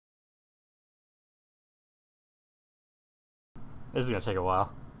This is gonna take a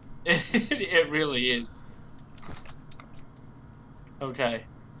while. It really is. Okay.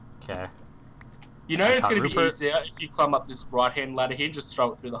 Okay. You know it's gonna be Rupert. easier if you climb up this right-hand ladder here. Just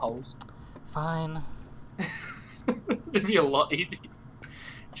throw it through the holes. Fine. It'd be a lot easier.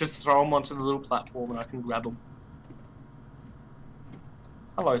 Just throw them onto the little platform and I can grab them.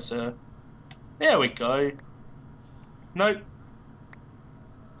 Hello, sir. There we go. Nope.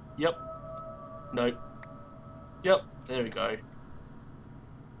 Yep. Nope. Yep. There we go.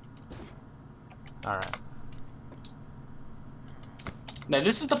 Alright. Now,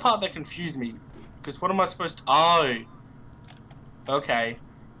 this is the part that confused me. Because what am I supposed to... Oh. Okay.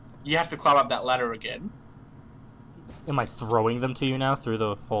 You have to climb up that ladder again. Am I throwing them to you now through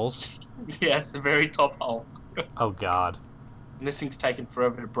the holes? Yes, the very top hole. Oh god. And this thing's taking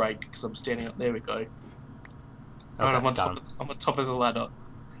forever to break because I'm standing up. There we go. Okay, Right, I'm on top of the ladder.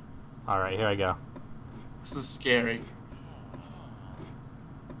 Alright, here I go. This is scary.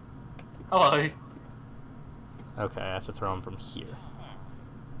 Hello. Okay, I have to throw them from here.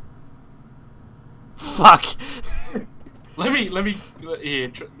 Fuck!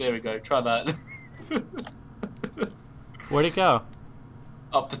 Here, there we go, try that. Where'd it go?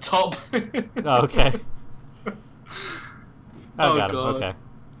 Up the top. Oh, okay. Oh, got him, God. okay.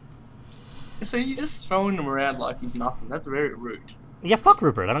 So you're just throwing him around like he's nothing. That's very rude. Yeah, fuck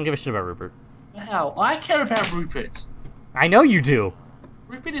Rupert. I don't give a shit about Rupert. Wow, I care about Rupert. I know you do!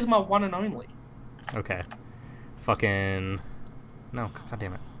 Rupert is my one and only. Okay. Fucking... No, god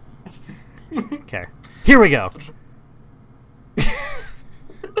damn it. Okay. Here we go!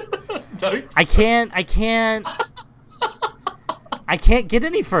 Don't. I can't get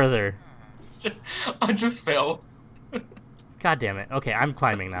any further. I just fell. God damn it. Okay, I'm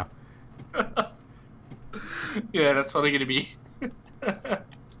climbing now. Yeah, that's probably gonna be...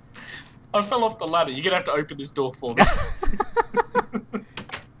 I fell off the ladder. You're gonna have to open this door for me.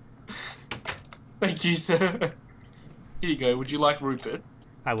 Thank you, sir. Here you go. Would you like Rupert?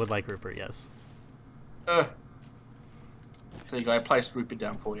 I would like Rupert, yes. There you go. I placed Rupert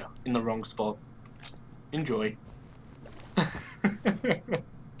down for you in the wrong spot. Enjoy.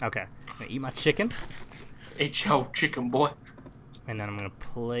 Okay. I'm gonna eat my chicken. Eat your chicken, boy. And then I'm gonna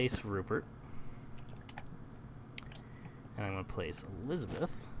place Rupert. And I'm gonna place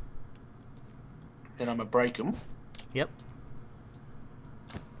Elizabeth. Then I'm gonna break him. Yep.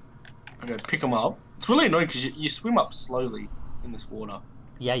 I'm gonna pick him up. It's really annoying because you swim up slowly in this water.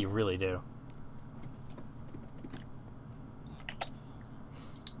 Yeah, you really do.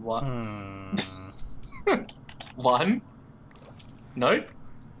 What? Hmm. One? Nope.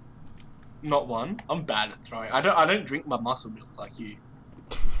 Not one. I'm bad at throwing. I don't drink my muscle milk like you.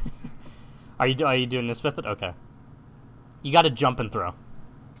 Are you doing this method? Okay. You got to jump and throw.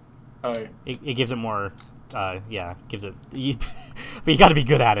 Oh. It gives it more. Yeah, gives it. But you got to be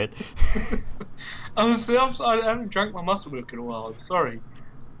good at it. Honestly, I haven't drank my muscle milk in a while. I'm sorry.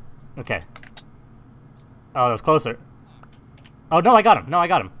 Okay. Oh, that was closer. Oh no, I got him. No, I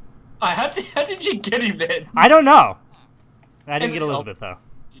got him. How did you get him then? I don't know. I didn't get Elizabeth though.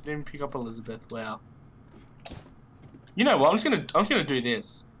 You didn't pick up Elizabeth. Wow. You know what? I'm just gonna do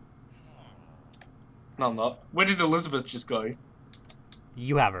this. No, I'm not. Where did Elizabeth just go?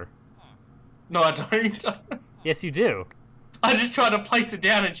 You have her. No, I don't. Yes, you do. I just tried to place her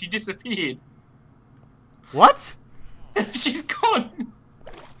down and she disappeared. What? She's gone.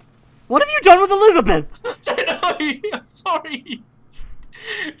 What have you done with Elizabeth? I don't know. I'm sorry.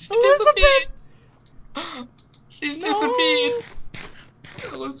 She Elizabeth! disappeared. She's disappeared.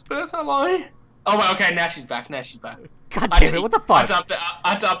 Elizabeth, hello. Oh, wait, okay, now she's back. Now she's back. God damn it, what the fuck? I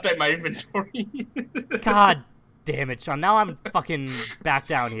had to update my inventory. God damn it, Sean. Now I'm fucking back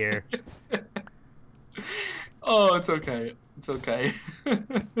down here. Oh, it's okay. It's okay.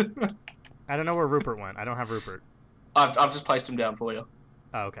 I don't know where Rupert went. I don't have Rupert. I've just placed him down for you.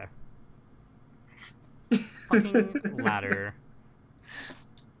 Oh, okay. Fucking ladder.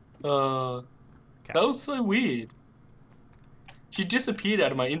 That was so weird. She disappeared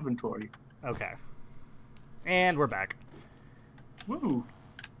out of my inventory. Okay. And we're back. Woo.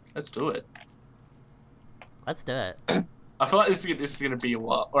 Let's do it. Let's do it. I feel like this is gonna be a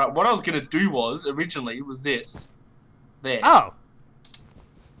while. Alright, what I was gonna do originally was this. There. Oh!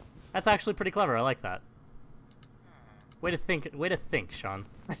 That's actually pretty clever. I like that. Way to think, Sean.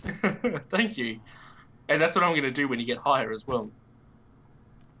 Thank you. And that's what I'm gonna do when you get higher as well.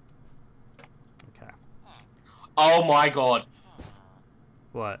 Okay. Oh my god.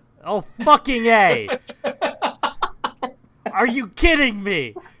 What? Oh, fucking A! Are you kidding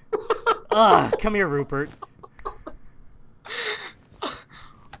me? Ugh, come here, Rupert.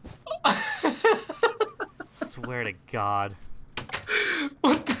 Swear to God.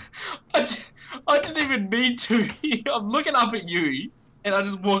 What the? I didn't even mean to. I'm looking up at you, and I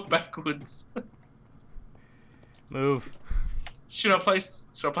just walk backwards. Move. Should I place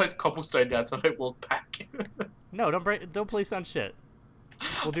cobblestone down so I don't walk back? No, don't place down shit.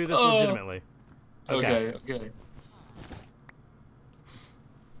 We'll do this Oh. legitimately. Okay.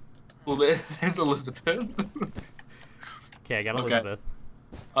 Well, there's Elizabeth. Okay, I got Elizabeth.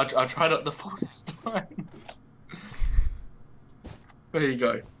 I tried not to fall this time. There you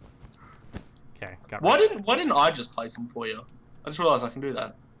go. Okay, got Why didn't I just place them for you? I just realized I can do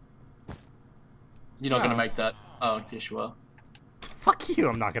that. You're not gonna make that. Oh, yes you are. Fuck you,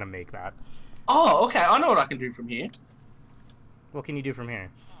 I'm not gonna make that. Oh, okay, I know what I can do from here. What can you do from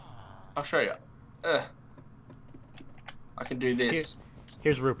here? I'll show you. I can do this.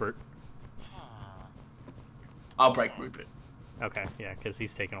 Here's Rupert. I'll break Rupert. Okay, yeah, because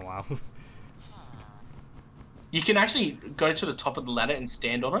he's taking a while. You can actually go to the top of the ladder and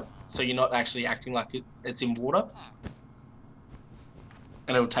stand on it, so you're not actually acting like it's in water.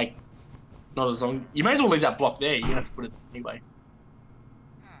 And it'll take not as long. You may as well leave that block there. You're gonna have to put it anyway.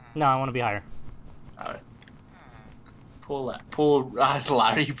 No, I want to be higher. Oh. Poor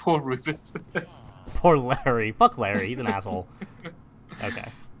Larry, poor Rupert. Poor Larry. Fuck Larry, he's an asshole. Okay.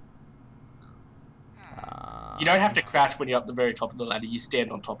 You don't have to crash when you're up the very top of the ladder. You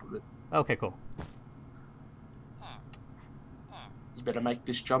stand on top of it. Okay, cool. You better make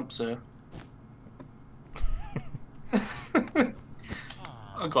this jump, sir.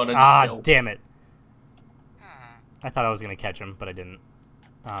 Oh god, I just fell. Damn it. I thought I was gonna catch him, but I didn't.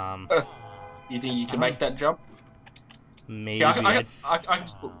 You think you can make that jump? Maybe. Yeah, I can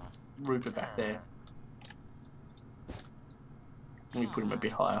just put Rupert back there. Let me put him a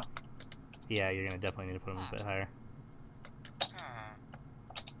bit higher. Yeah, you're gonna definitely need to put him a bit higher.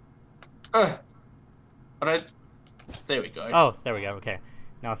 I don't... There we go. Oh, there we go. Okay.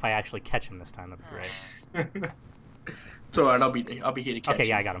 Now, if I actually catch him this time, that'd be great. It's alright. I'll be here to catch him. Okay,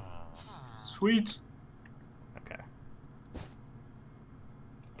 yeah, I got him. Sweet. Okay.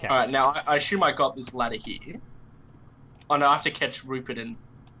 Okay. Alright, now I assume I got this ladder here. Oh no, I have to catch Rupert and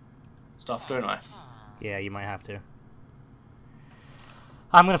stuff, don't I? Yeah, you might have to.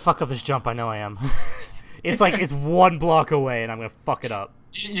 I'm gonna fuck up this jump. I know I am. It's like it's one block away, and I'm gonna fuck it up.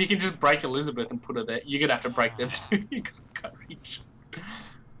 You can just break Elizabeth and put her there. You're gonna have to break them too, because I can't reach.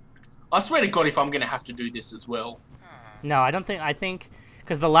 I swear to God, if I'm gonna have to do this as well. No, I don't think. I think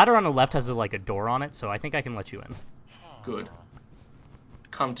because the ladder on the left has like a door on it, so I think I can let you in. Good.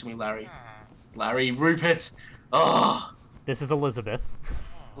 Come to me, Larry. Larry, Rupert. Oh. This is Elizabeth.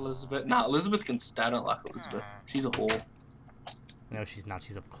 Elizabeth. Nah, Elizabeth can stand it like Elizabeth. She's a whore. No, she's not.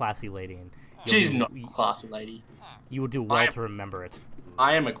 She's a classy lady, and she's not a classy lady. You will do well to remember it.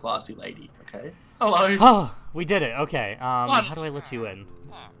 I am a classy lady. Okay. Hello. Oh, we did it. Okay. How do I let you in?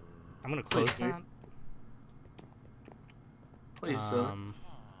 I'm gonna close that. Please, sir. I'm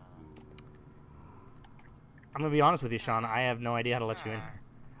gonna be honest with you, Sean. I have no idea how to let you in.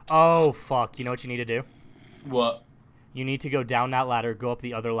 Oh fuck! You know what you need to do? What? You need to go down that ladder, go up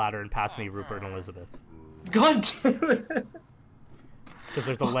the other ladder, and pass me Rupert and Elizabeth. God damn it! Because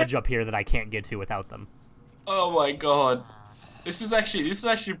there's a ledge up here that I can't get to without them. Oh my god. This is actually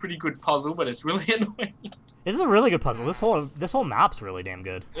a pretty good puzzle, but it's really annoying. This is a really good puzzle. This whole map's really damn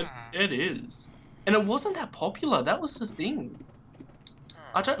good. It is. And it wasn't that popular. That was the thing.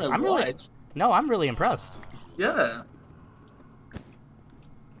 I don't know why. Really, no, I'm really impressed. Yeah.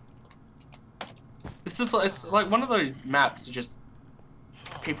 It's like one of those maps that just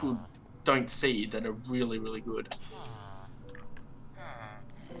people don't see that are really, really good.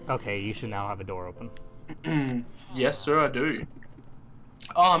 Okay, you should now have a door open. Yes, sir, I do.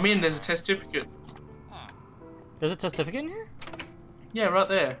 Oh, man, there's a test certificate. There's a test certificate in here? Yeah, right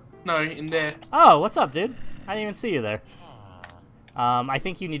there. No, in there. Oh, what's up, dude? I didn't even see you there. I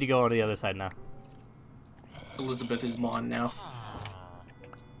think you need to go on the other side now. Elizabeth is mine now.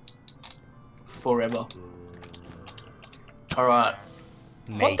 Forever. Alright.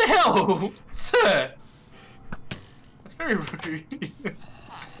 What the hell? Sir! That's very rude.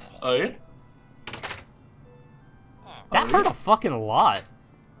 Oh, yeah? That hurt a fucking lot.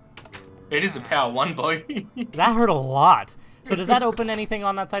 It is a power 1, boy. That hurt a lot. So does that open anything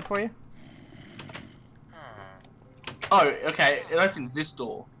on that side for you? Oh, okay. It opens this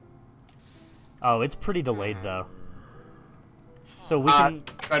door. Oh, it's pretty delayed, though. So we can...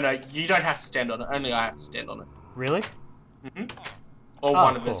 No, you don't have to stand on it. Only I have to stand on it. Really? Mm-hmm. Or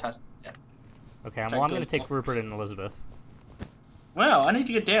one of us has to... Yeah. Okay, well, I'm going to take Rupert and Elizabeth. Wow, I need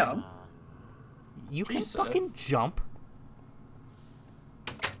to get down. You can fucking jump.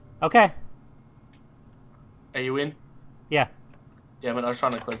 Okay. Are you in? Yeah. Damn it, I was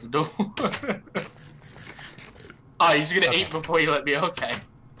trying to close the door. Oh, you're just gonna eat before you let me? Okay.